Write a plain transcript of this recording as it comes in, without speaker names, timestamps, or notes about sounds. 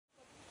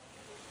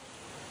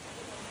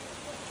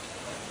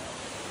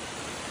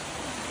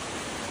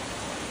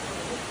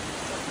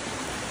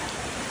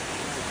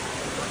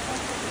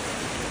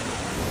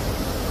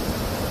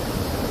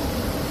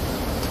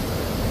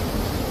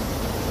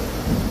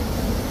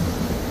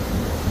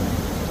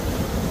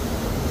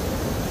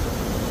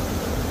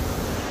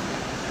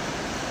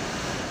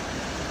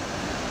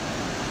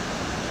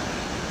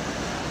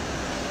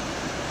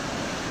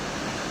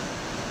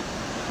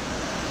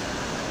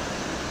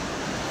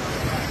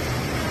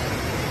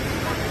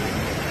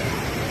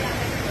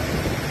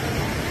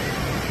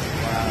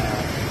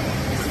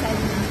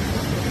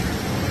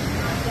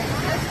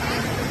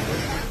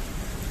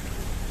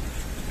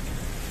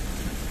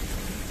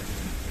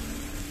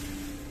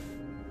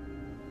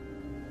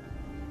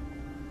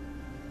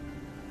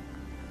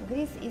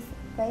Greece is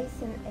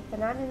facing a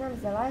phenomenon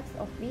the likes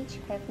of which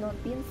have not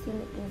been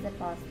seen in the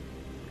past.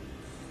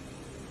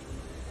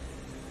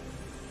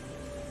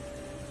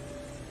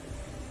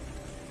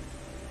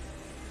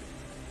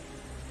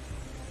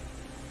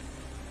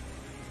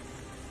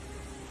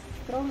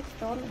 Strong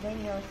storm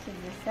Daniel hit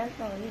the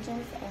central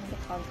regions of the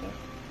country.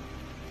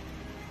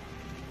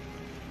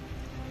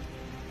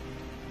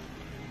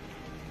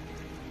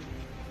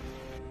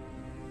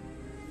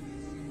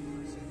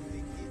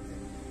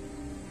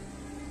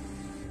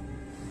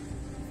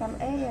 Some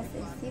areas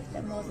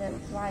received more than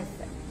twice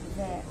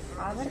the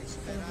average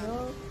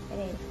annual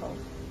rainfall.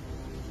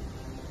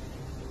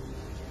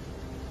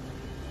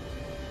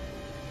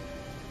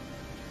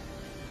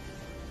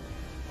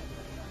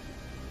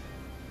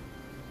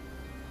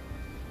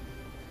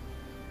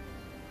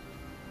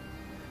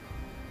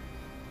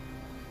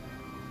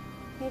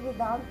 Heavy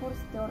downpours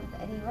turned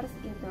rivers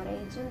into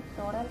raging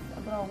torrents,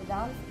 broke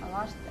dams,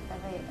 washed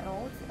away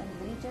roads and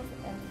bridges,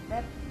 and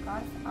swept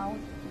cars out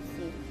to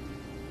sea.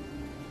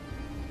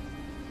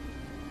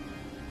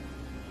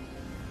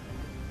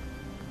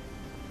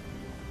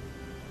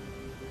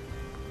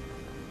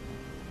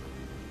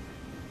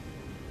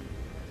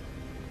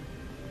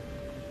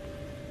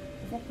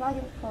 The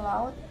flooding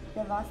followed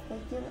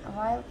devastating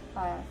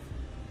wildfires.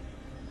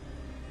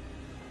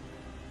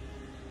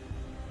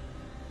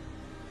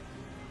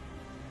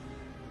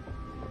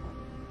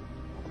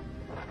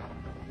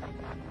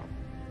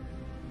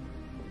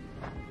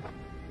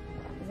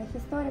 The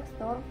historic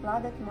storm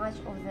flooded much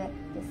of the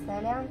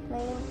Thessalian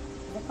Plain,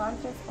 the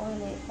country's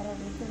only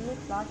relatively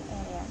flat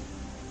area.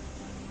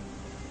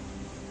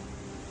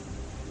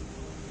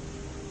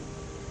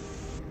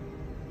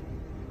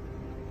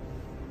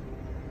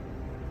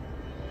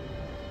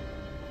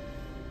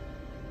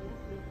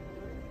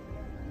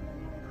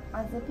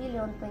 On the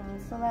Pelion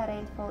peninsula,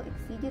 rainfall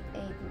exceeded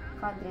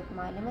 800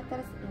 mm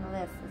in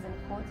less than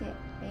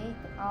 48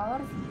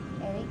 hours,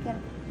 a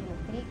record in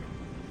Greek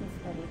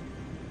history.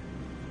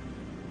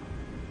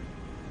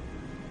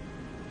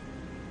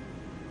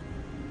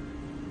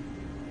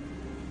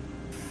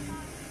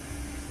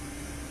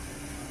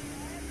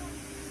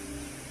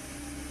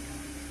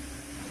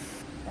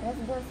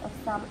 Residents of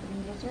some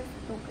villages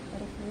took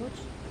refuge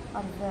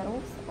on the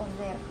roofs of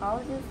their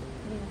houses,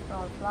 fleeing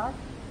from flood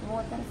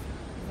waters,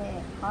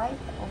 the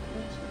height of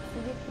which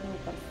exceeded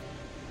meters.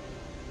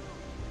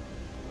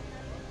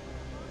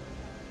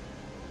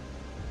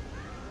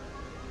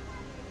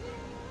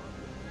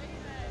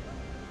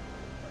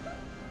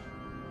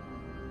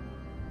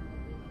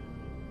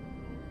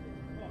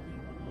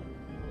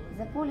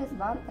 The police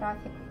banned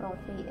traffic from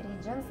 3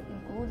 regions,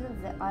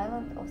 including the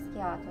island of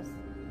Skiathos.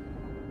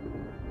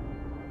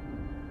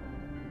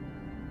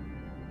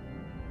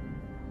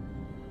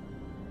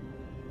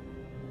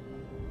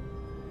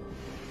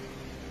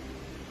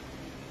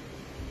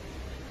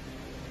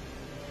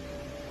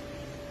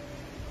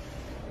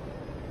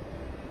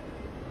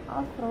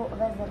 All-through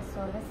weather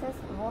services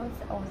warns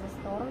of the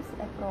storm's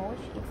approach.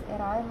 Its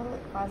arrival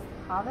caused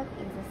havoc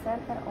in the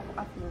center of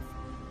Athens.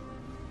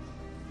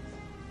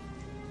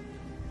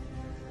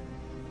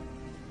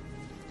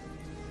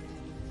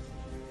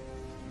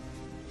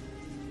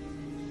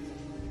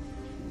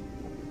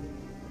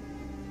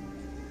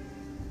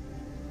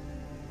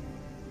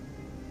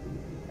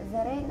 The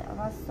rain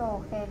was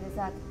so heavy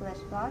that flash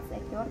floods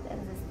occurred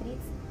in the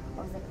streets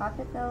of the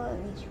capital,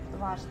 which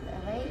washed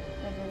away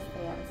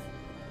pedestrians.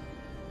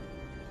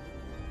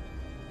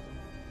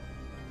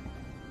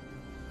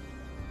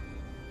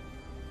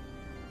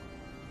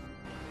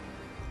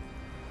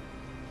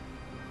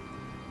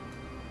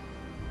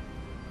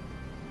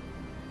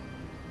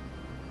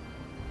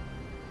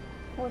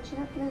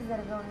 Fortunately,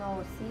 there were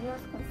no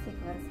serious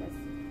consequences.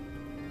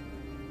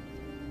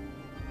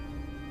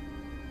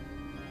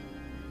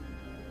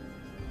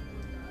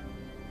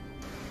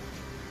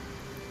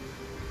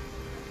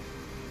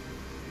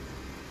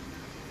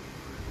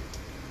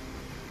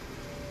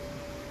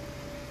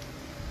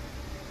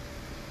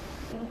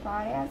 In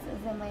Parias,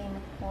 the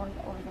main port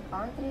of the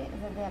country,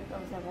 the depth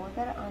of the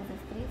water on the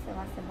streets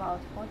was about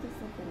 40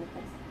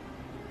 centimeters.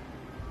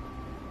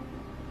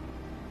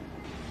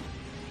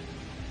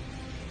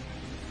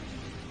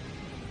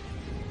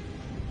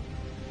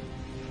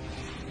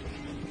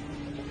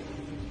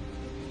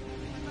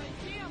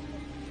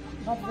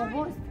 But the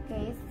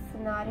worst-case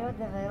scenario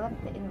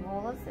developed in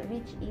Volos,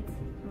 which its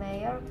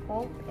mayor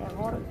called a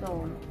war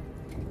zone.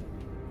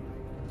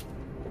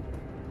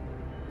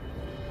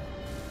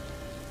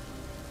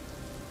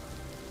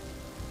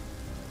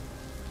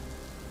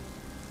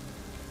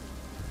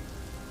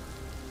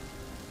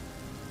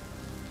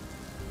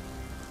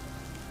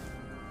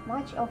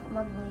 Much of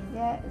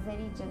Magnesia, the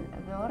region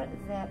where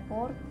the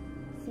port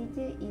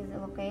city is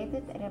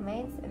located,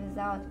 remains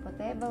without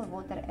potable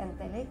water and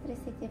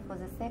electricity for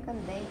the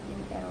second day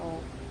in a row.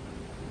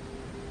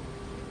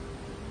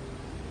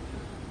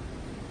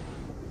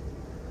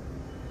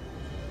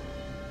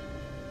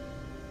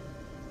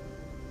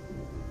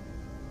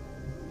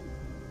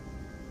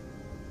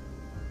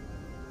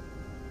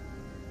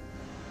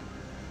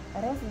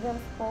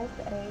 Residents called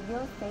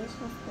radio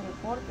stations to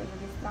report the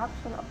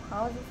destruction of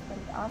houses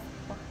and ask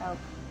for help.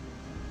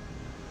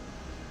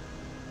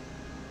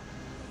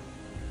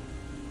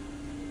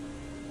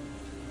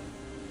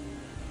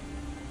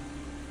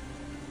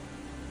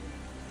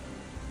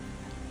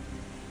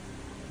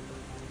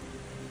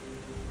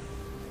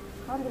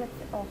 Hundreds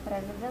of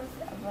residents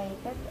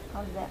waited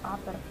on the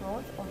upper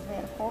floors of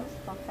their homes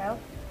for help,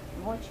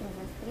 watching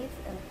the streets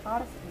and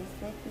cars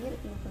disappear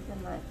into the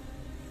night.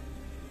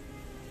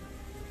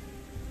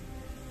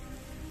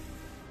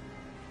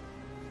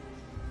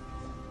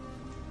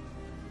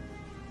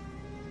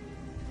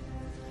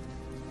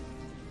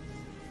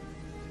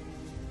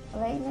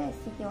 Plain, a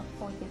city of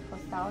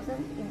 44,000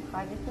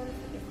 inhabitants,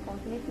 is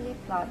completely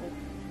flooded.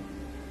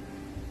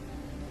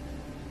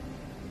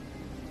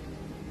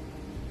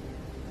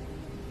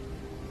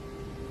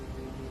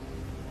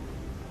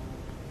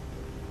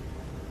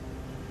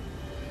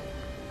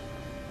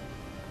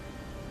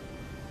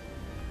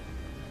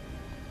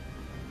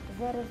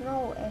 There is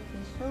no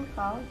official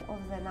count of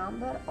the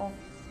number of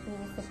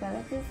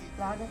municipalities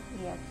flooded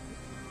yet.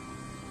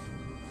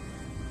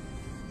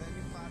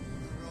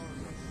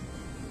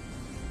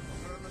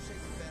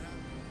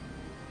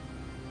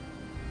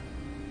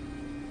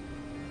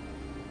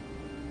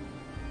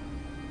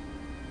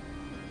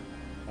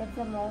 At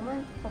the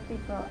moment, 4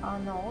 people are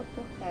known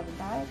to have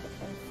died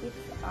and 6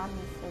 are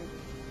missing.